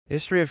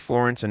History of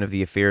Florence and of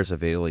the Affairs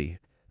of Italy,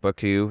 Book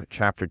 2,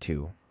 Chapter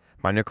 2,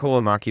 by Niccolo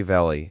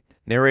Machiavelli,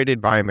 narrated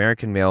by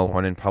American Mail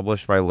 1 and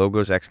published by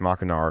Logos Ex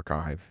Machina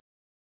Archive.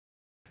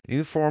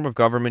 New form of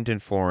government in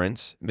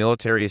Florence,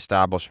 military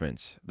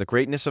establishments, the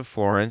greatness of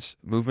Florence,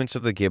 movements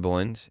of the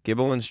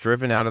Ghibellines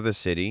driven out of the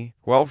city,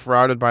 Guelph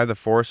routed by the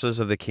forces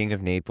of the King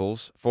of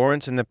Naples,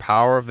 Florence in the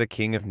power of the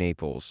King of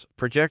Naples,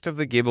 project of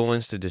the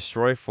Ghibellines to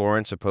destroy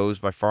Florence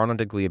opposed by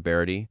Florentine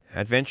Histories,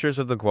 adventures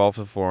of the Guelphs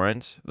of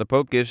Florence, the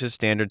Pope gives his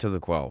standard to the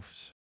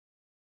Guelphs.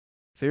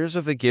 Fears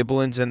of the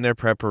Ghibellines and their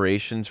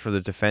preparations for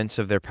the defense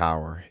of their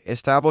power.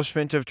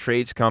 Establishment of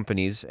trades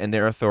companies and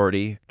their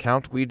authority.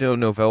 Count Guido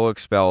Novello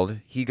expelled.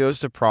 He goes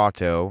to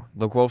Prato.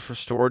 The Guelphs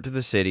restored to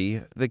the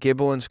city. The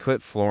Ghibellines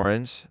quit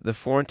Florence. The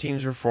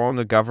Florentines reform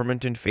the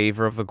government in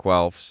favor of the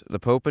Guelphs. The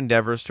Pope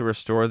endeavors to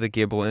restore the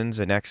Ghibellines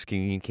and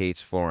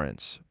excommunicates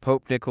Florence.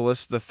 Pope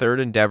Nicholas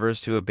III endeavors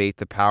to abate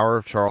the power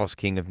of Charles,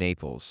 King of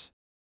Naples.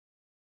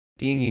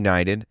 Being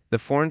united, the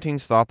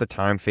Florentines thought the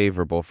time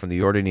favorable for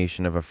the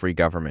ordination of a free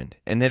government,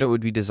 and that it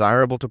would be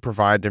desirable to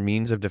provide their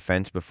means of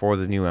defense before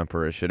the new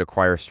emperor should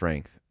acquire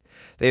strength.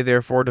 They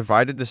therefore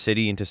divided the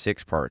city into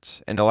 6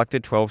 parts, and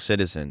elected 12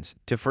 citizens,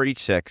 to for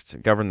each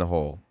sixth govern the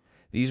whole.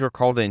 These were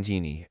called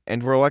Enzini,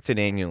 and were elected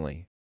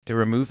annually. To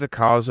remove the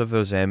cause of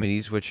those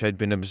enmities which had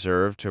been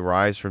observed to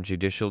rise from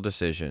judicial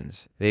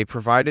decisions, they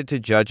provided 2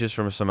 judges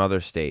from some other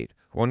state,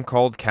 one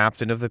called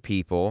captain of the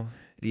people,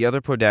 the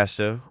other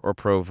podesta, or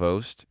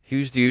provost,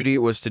 whose duty it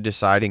was to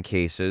decide in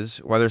cases,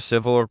 whether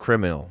civil or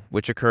criminal,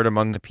 which occurred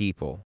among the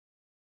people.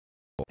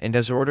 And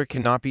as order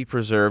cannot be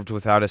preserved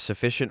without a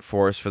sufficient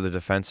force for the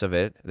defense of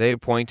it, they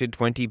appointed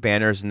 20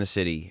 banners in the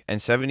city,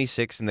 and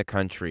 76 in the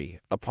country,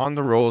 upon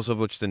the rolls of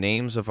which the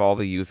names of all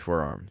the youth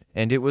were armed.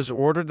 And it was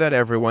ordered that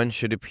everyone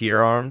should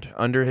appear armed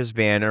under his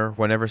banner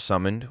whenever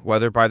summoned,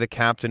 whether by the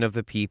captain of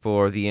the people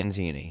or the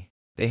Enzini.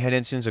 They had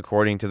ensigns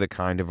according to the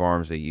kind of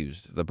arms they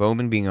used, the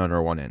bowmen being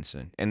under one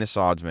ensign, and the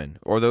swordsmen,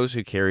 or those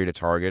who carried a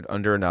target,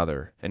 under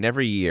another. And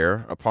every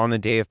year, upon the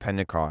day of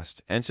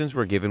Pentecost, ensigns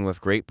were given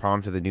with great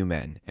pomp to the new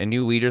men, and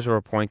new leaders were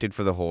appointed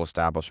for the whole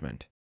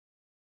establishment.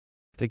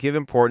 To give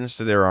importance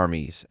to their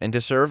armies, and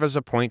to serve as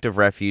a point of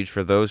refuge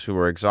for those who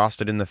were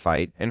exhausted in the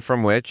fight, and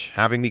from which,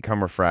 having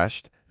become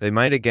refreshed, they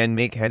might again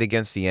make head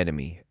against the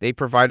enemy, they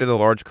provided a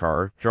large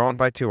car, drawn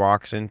by 2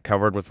 oxen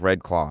covered with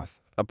red cloth,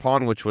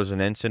 upon which was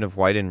an ensign of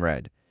white and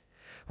red.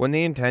 When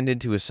they intended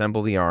to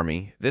assemble the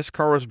army, this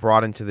car was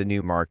brought into the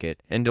new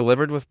market, and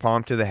delivered with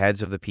pomp to the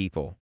heads of the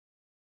people.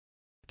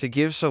 To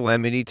give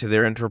solemnity to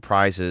their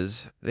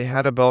enterprises, they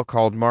had a bell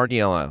called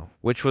Martiello,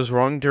 which was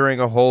rung during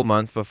a whole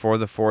month before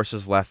the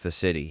forces left the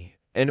city,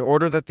 in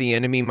order that the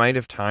enemy might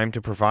have time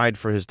to provide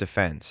for his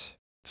defense.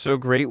 So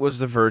great was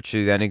the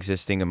virtue then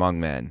existing among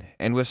men,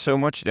 and with so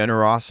much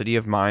generosity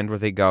of mind were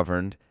they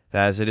governed,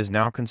 that as it is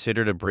now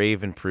considered a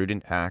brave and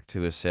prudent act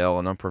to assail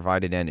an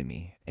unprovided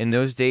enemy, in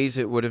those days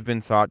it would have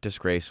been thought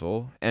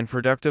disgraceful, and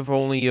productive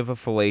only of a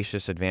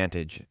fallacious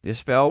advantage.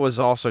 This bell was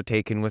also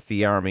taken with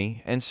the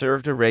army, and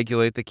served to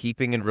regulate the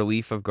keeping and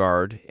relief of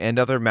guard, and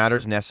other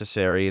matters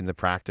necessary in the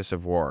practice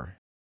of war.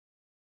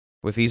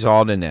 With these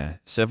ordines,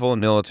 civil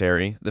and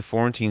military, the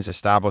Florentines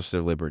established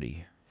their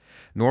liberty.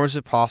 Nor is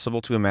it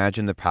possible to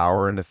imagine the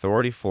power and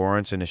authority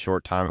Florence in a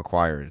short time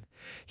acquired.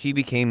 He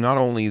became not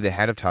only the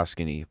head of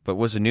Tuscany, but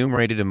was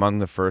enumerated among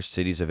the first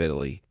cities of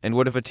Italy, and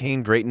would have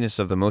attained greatness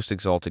of the most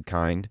exalted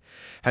kind,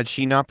 had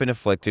she not been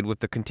afflicted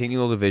with the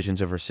continual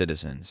divisions of her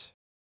citizens.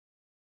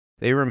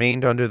 They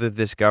remained under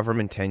this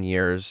government 10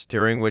 years,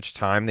 during which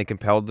time they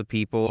compelled the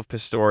people of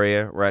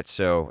Pistoia,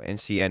 Arezzo, and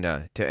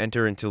Siena to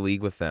enter into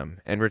league with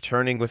them, and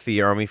returning with the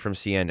army from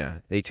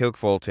Siena, they took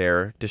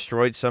Volterra,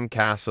 destroyed some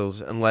castles,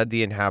 and led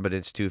the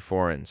inhabitants to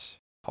Florence.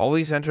 All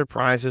these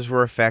enterprises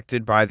were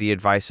effected by the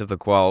advice of the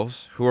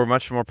Guelphs, who were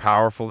much more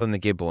powerful than the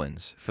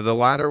Ghibellines, for the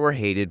latter were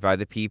hated by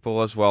the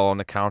people as well on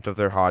account of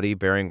their haughty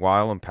bearing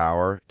while in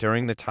power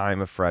during the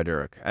time of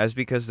Frederick, as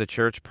because the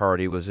church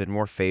party was in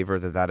more favor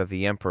than that of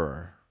the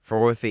emperor.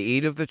 For with the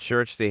aid of the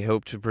church they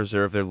hoped to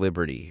preserve their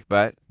liberty,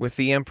 but, with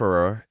the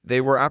emperor,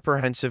 they were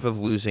apprehensive of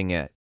losing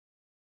it.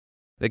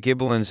 The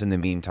Ghibellines, in the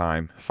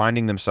meantime,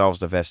 finding themselves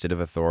divested of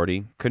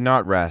authority, could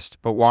not rest,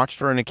 but watched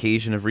for an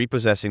occasion of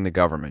repossessing the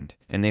government,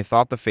 and they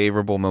thought the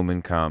favorable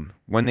moment come,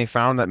 when they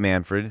found that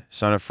Manfred,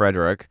 son of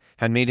Frederick,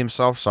 had made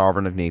himself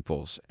sovereign of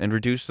Naples, and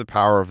reduced the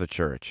power of the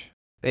church.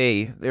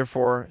 They,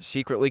 therefore,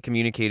 secretly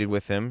communicated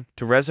with him,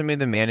 to resume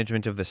the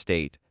management of the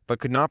state, but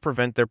could not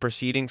prevent their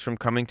proceedings from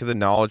coming to the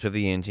knowledge of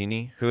the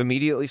Enzini, who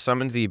immediately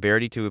summoned the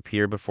Iberti to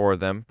appear before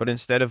them, but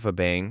instead of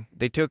obeying,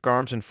 they took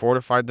arms and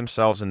fortified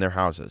themselves in their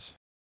houses.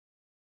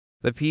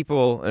 The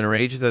people,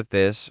 enraged at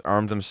this,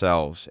 armed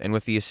themselves, and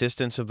with the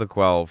assistance of the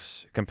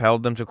Guelphs,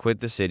 compelled them to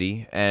quit the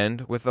city,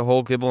 and, with the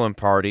whole Ghibelline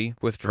party,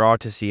 withdraw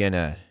to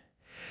Siena.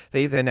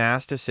 They then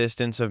asked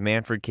assistance of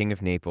Manfred, King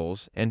of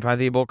Naples, and by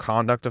the able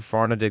conduct of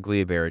Florentine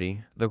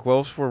Histories, the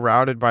Guelphs were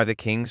routed by the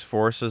king's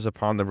forces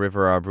upon the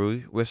river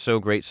Abreu with so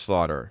great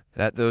slaughter,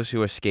 that those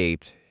who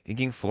escaped,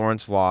 thinking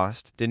Florence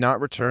lost, did not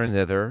return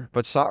thither,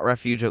 but sought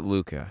refuge at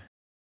Lucca.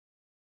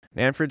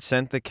 Manfred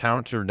sent the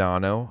Count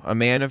Giordano, a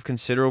man of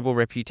considerable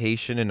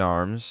reputation in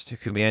arms, to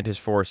command his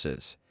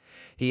forces.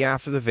 He,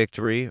 after the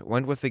victory,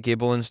 went with the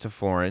Ghibellines to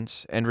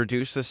Florence, and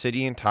reduced the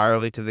city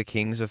entirely to the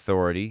king's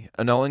authority,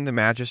 annulling the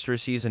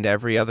magistracies and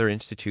every other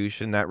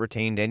institution that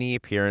retained any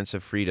appearance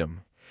of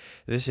freedom.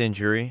 This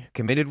injury,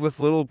 committed with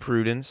little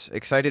prudence,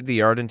 excited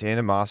the ardent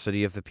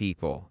animosity of the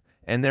people,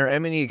 and their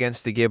enmity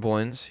against the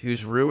Ghibellines,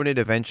 whose ruin it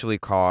eventually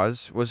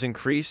caused, was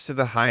increased to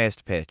the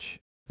highest pitch.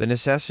 The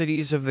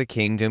necessities of the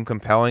kingdom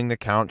compelling the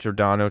Count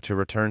Giordano to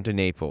return to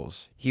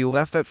Naples, he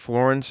left at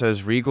Florence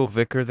as regal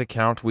vicar the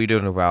Count Guido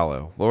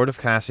Novello, Lord of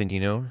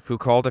Casentino, who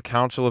called a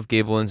council of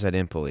Ghibellines at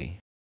Empoli.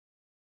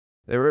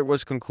 There it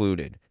was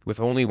concluded, with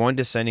only one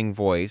dissenting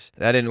voice,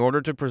 that in order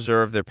to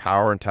preserve their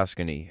power in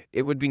Tuscany,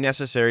 it would be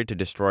necessary to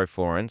destroy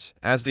Florence,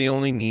 as the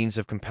only means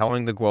of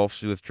compelling the Guelphs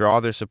to withdraw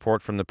their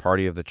support from the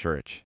party of the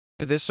Church.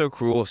 For this so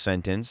cruel a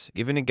sentence,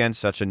 given against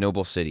such a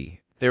noble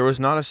city, there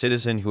was not a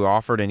citizen who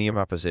offered any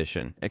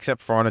opposition,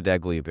 except Frana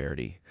degli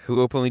Uberti,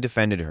 who openly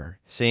defended her,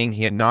 saying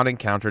he had not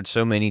encountered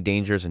so many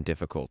dangers and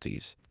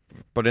difficulties,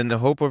 but in the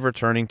hope of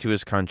returning to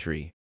his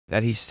country,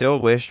 that he still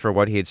wished for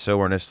what he had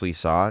so earnestly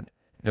sought,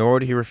 nor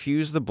would he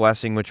refuse the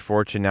blessing which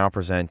fortune now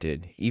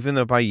presented, even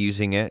though by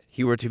using it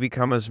he were to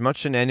become as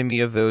much an enemy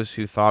of those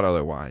who thought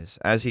otherwise,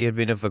 as he had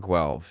been of the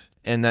Guelphs,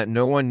 and that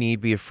no one need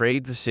be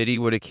afraid the city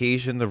would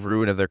occasion the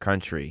ruin of their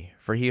country,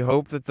 for he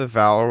hoped that the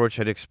valor which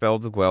had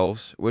expelled the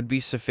Guelphs would be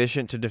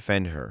sufficient to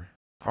defend her.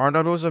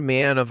 Arnaud was a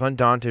man of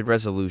undaunted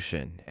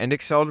resolution, and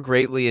excelled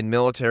greatly in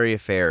military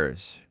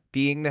affairs.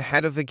 Being the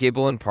head of the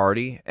Ghibelline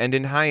party, and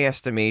in high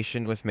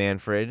estimation with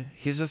Manfred,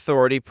 his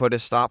authority put a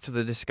stop to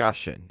the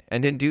discussion,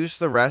 and induced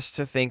the rest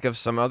to think of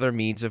some other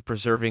means of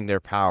preserving their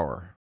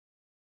power.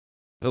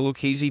 The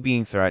Lucchese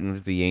being threatened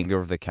with the anger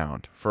of the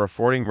Count, for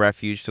affording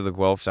refuge to the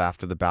Guelphs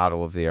after the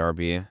battle of the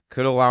Arbia,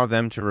 could allow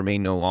them to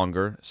remain no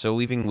longer, so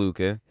leaving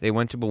Lucca, they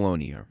went to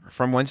Bologna,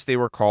 from whence they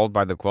were called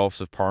by the Guelphs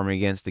of Parma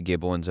against the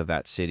Ghibellines of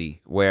that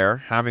city, where,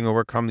 having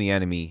overcome the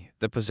enemy,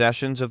 the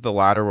possessions of the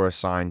latter were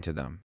assigned to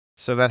them.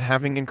 So that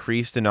having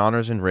increased in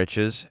honors and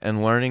riches,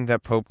 and learning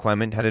that Pope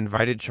Clement had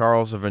invited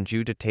Charles of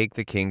Anjou to take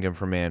the kingdom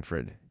from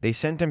Manfred, they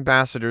sent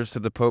ambassadors to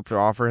the Pope to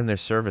offer him their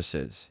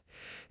services.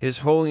 His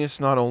Holiness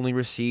not only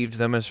received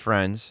them as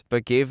friends,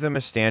 but gave them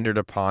a standard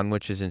upon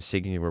which his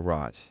insignia were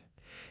wrought.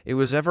 It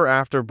was ever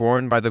after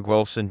borne by the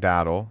Guelphs in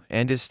battle,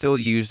 and is still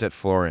used at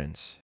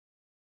Florence.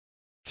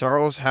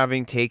 Charles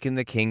having taken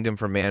the kingdom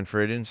from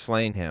Manfred and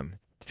slain him,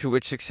 to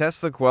which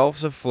success the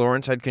Guelphs of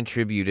Florence had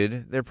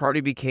contributed, their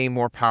party became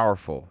more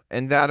powerful,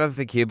 and that of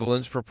the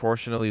Ghibellines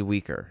proportionally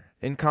weaker.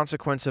 In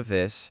consequence of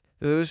this,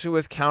 those who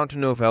with Count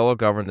Novello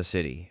governed the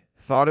city,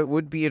 thought it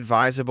would be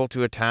advisable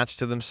to attach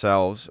to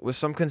themselves, with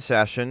some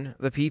concession,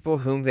 the people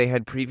whom they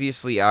had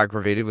previously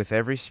aggravated with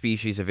every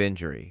species of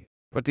injury.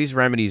 But these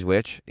remedies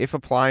which, if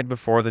applied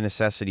before the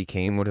necessity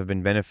came, would have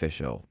been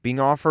beneficial, being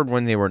offered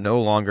when they were no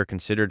longer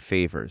considered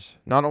favors,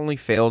 not only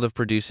failed of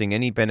producing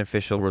any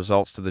beneficial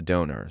results to the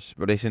donors,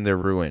 but hastened their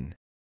ruin.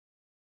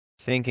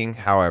 Thinking,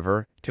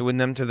 however, to win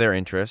them to their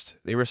interest,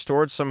 they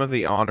restored some of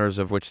the honors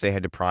of which they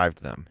had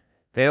deprived them.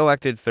 They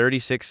elected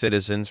 36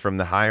 citizens from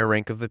the higher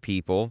rank of the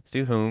people,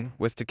 to whom,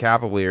 with the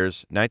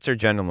cavaliers, knights or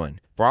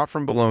gentlemen, brought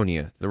from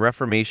Bologna, the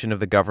reformation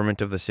of the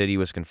government of the city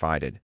was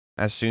confided.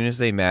 As soon as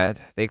they met,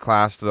 they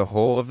classed the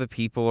whole of the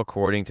people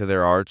according to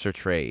their arts or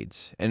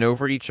trades, and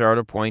over each art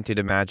appointed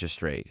a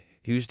magistrate,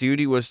 whose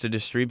duty was to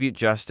distribute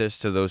justice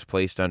to those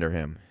placed under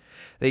him.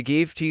 They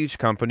gave to each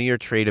company or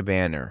trade a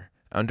banner,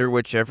 under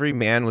which every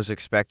man was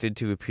expected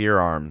to appear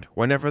armed,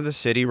 whenever the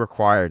city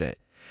required it.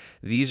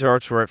 These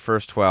arts were at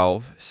first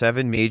 12,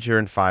 7 major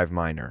and 5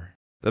 minor.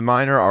 The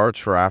minor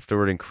arts were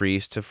afterward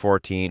increased to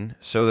 14,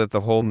 so that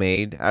the whole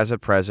made, as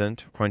at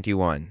present,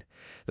 21.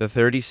 The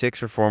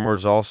 36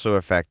 reformers also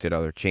effected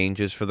other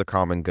changes for the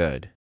common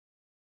good.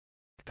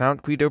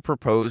 Count Guido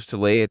proposed to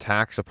lay a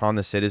tax upon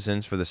the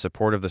citizens for the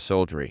support of the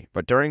soldiery,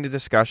 but during the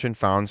discussion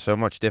found so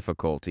much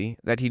difficulty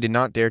that he did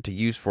not dare to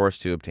use force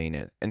to obtain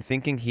it, and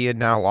thinking he had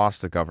now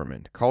lost the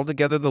government, called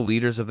together the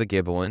leaders of the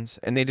Ghibellines,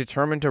 and they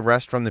determined to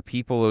wrest from the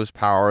people those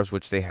powers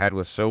which they had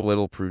with so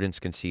little prudence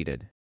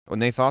conceded. When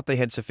they thought they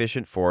had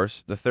sufficient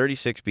force, the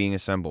 36 being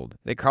assembled,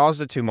 they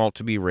caused a tumult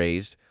to be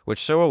raised,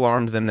 which so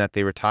alarmed them that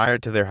they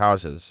retired to their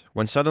houses,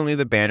 when suddenly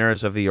the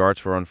banners of the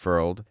arts were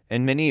unfurled,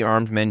 and many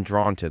armed men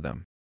drawn to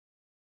them.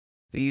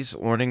 These,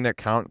 learning that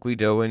Count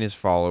Guido and his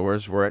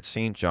followers were at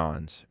St.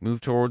 John's,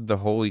 moved toward the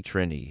Holy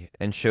Trinity,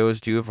 and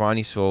chose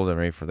Giovanni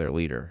Soldere for their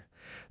leader.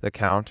 The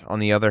Count, on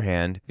the other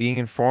hand, being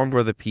informed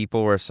where the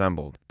people were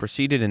assembled,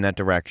 proceeded in that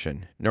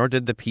direction, nor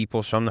did the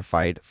people shun the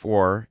fight,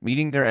 for,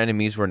 meeting their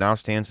enemies where now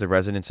stands the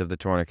residence of the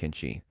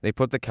Tornacinci, they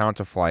put the Count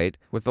to flight,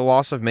 with the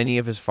loss of many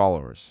of his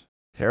followers.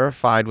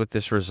 Terrified with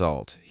this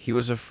result, he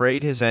was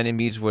afraid his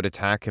enemies would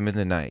attack him in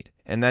the night,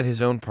 and that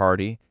his own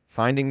party,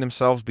 finding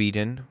themselves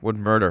beaten, would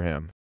murder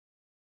him.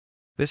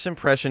 This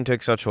impression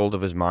took such hold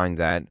of his mind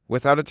that,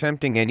 without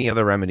attempting any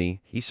other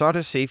remedy, he sought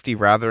his safety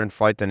rather in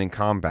flight than in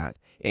combat,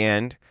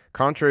 and,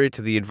 contrary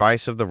to the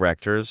advice of the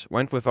rectors,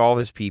 went with all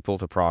his people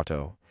to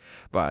Prato.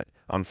 But,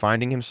 On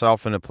finding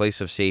himself in a place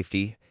of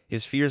safety,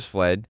 his fears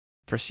fled.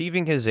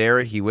 Perceiving his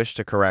error, he wished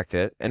to correct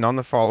it, and on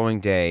the following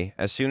day,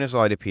 as soon as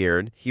light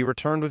appeared, he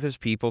returned with his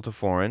people to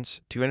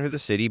Florence, to enter the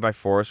city by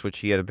force which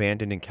he had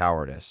abandoned in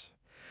cowardice.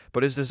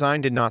 But his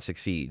design did not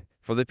succeed,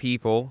 for the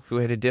people, who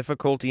had a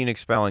difficulty in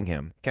expelling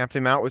him, kept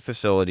him out with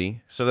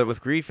facility, so that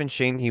with grief and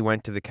shame he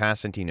went to the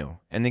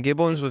Casentino, and the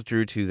Ghibellines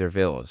withdrew to their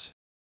villas.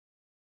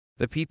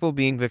 The people,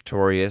 being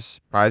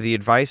victorious, by the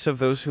advice of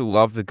those who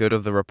loved the good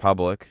of the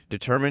Republic,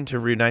 determined to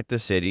reunite the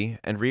city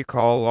and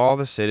recall all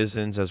the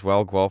citizens as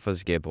well Guelph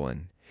as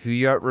Ghibelline, who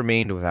yet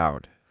remained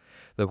without.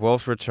 The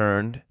Guelphs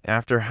returned,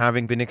 after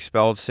having been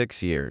expelled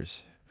 6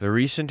 years. The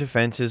recent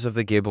offenses of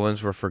the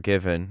Ghibellines were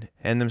forgiven,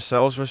 and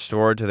themselves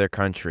restored to their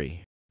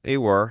country. They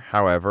were,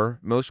 however,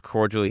 most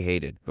cordially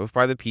hated, both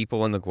by the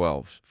people and the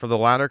Guelphs, for the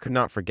latter could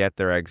not forget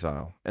their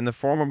exile, and the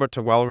former but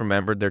too well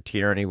remembered their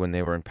tyranny when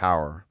they were in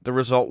power. The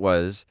result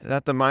was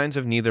that the minds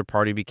of neither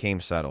party became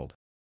settled.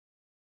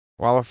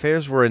 While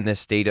affairs were in this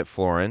state at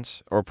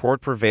Florence, a report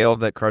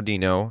prevailed that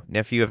Cardino,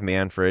 nephew of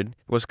Manfred,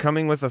 was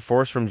coming with a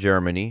force from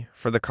Germany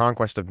for the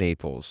conquest of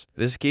Naples.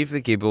 This gave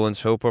the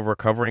Ghibellines hope of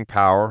recovering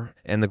power,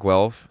 and the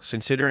Guelphs,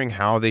 considering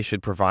how they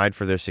should provide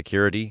for their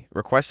security,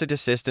 requested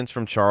assistance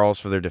from Charles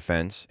for their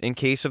defense, in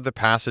case of the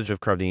passage of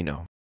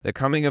Cardino. The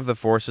coming of the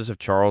forces of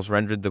Charles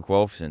rendered the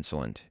Guelphs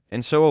insolent,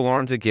 and so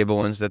alarmed the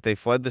Ghibellines that they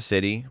fled the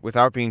city,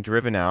 without being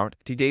driven out,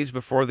 2 days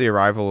before the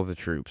arrival of the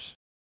troops.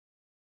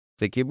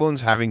 The Ghibellines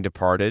having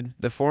departed,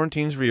 the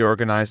Florentines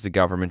reorganized the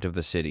government of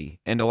the city,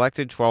 and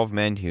elected 12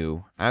 men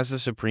who, as the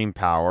supreme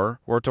power,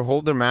 were to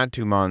hold their mad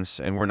 2 months,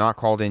 and were not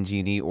called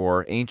Ingeni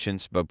or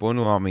ancients, but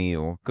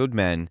Bonuomini, good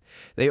men.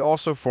 They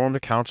also formed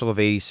a council of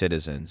 80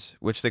 citizens,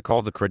 which they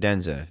called the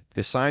Credenza.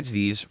 Besides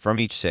these, from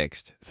each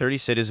sixth, 30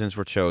 citizens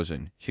were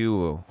chosen,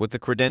 who, with the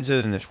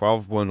Credenza and the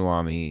 12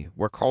 Bonuomini,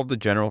 were called the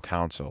General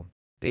Council.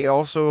 They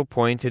also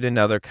appointed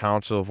another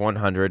council of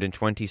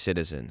 120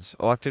 citizens,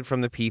 elected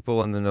from the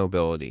people and the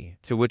nobility,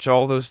 to which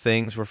all those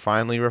things were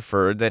finally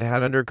referred that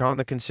had undergone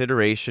the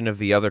consideration of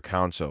the other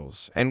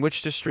councils, and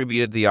which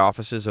distributed the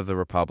offices of the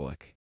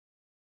Republic.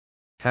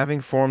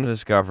 Having formed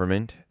this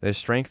government, they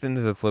strengthened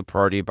the Flip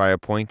party by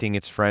appointing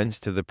its friends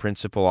to the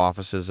principal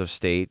offices of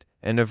state,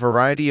 and a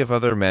variety of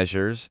other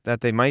measures,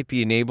 that they might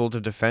be enabled to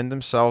defend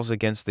themselves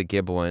against the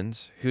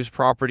Ghibellines, whose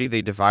property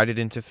they divided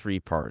into 3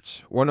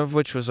 parts, one of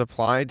which was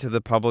applied to the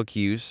public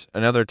use,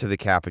 another to the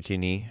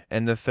Capitani,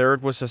 and the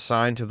third was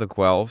assigned to the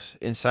Guelphs,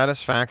 in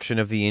satisfaction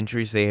of the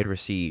injuries they had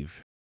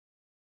received.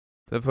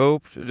 The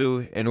Pope,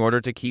 in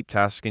order to keep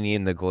Tuscany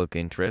in the Gluck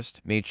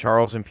interest, made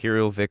Charles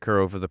imperial vicar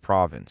over the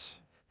province.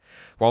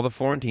 While the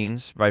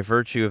Florentines, by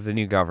virtue of the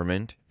new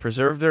government,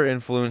 preserved their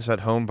influence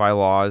at home by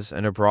laws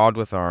and abroad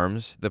with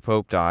arms, the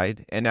Pope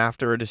died, and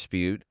after a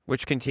dispute,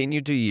 which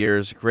continued 2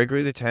 years,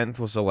 Gregory X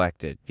was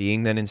elected,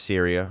 being then in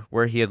Syria,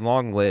 where he had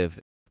long lived.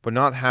 But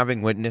not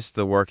having witnessed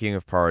the working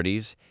of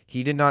parties,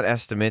 he did not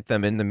estimate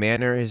them in the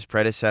manner his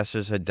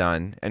predecessors had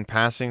done, and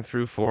passing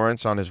through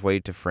Florence on his way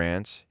to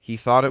France, he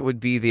thought it would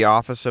be the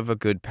office of a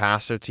good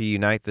pastor to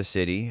unite the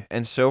city,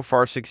 and so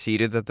far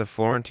succeeded that the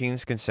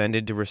Florentines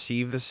consented to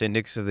receive the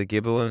syndics of the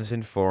Ghibellines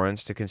in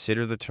Florence to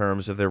consider the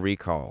terms of their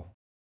recall.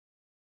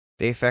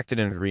 They effected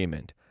an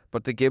agreement,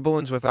 but the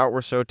Ghibellines without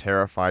were so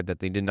terrified that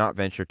they did not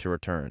venture to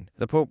return.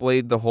 The Pope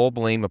laid the whole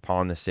blame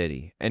upon the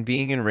city, and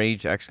being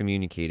enraged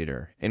excommunicated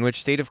her, in which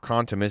state of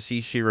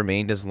contumacy she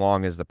remained as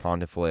long as the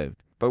pontiff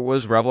lived, but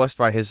was reblessed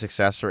by his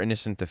successor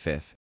Innocent V.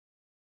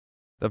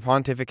 The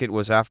pontificate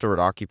was afterward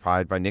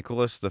occupied by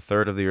Nicholas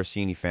III of the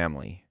Orsini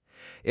family.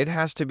 It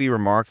has to be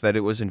remarked that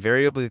it was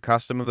invariably the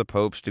custom of the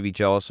popes to be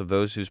jealous of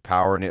those whose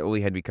power in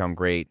Italy had become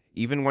great,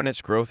 even when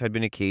its growth had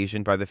been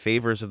occasioned by the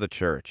favors of the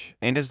Church,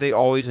 and as they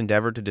always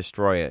endeavored to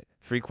destroy it,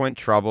 frequent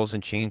troubles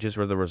and changes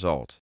were the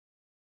result.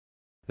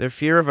 Their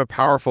fear of a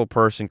powerful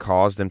person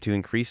caused them to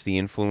increase the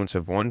influence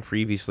of one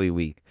previously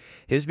weak.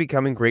 His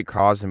becoming great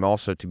caused him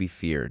also to be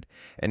feared,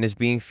 and his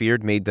being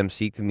feared made them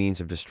seek the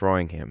means of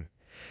destroying him.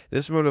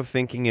 This mode of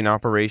thinking in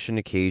operation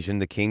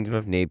occasioned the kingdom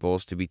of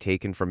Naples to be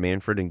taken from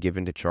Manfred and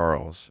given to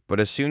Charles, but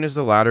as soon as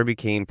the latter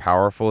became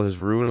powerful his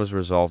ruin was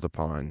resolved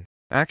upon.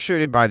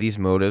 Actuated by these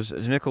motives,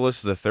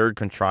 Nicholas III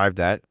contrived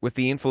that, with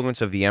the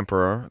influence of the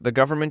emperor, the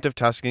government of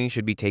Tuscany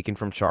should be taken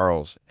from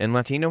Charles, and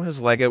Latino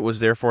his legate was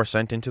therefore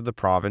sent into the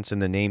province in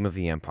the name of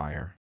the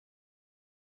empire.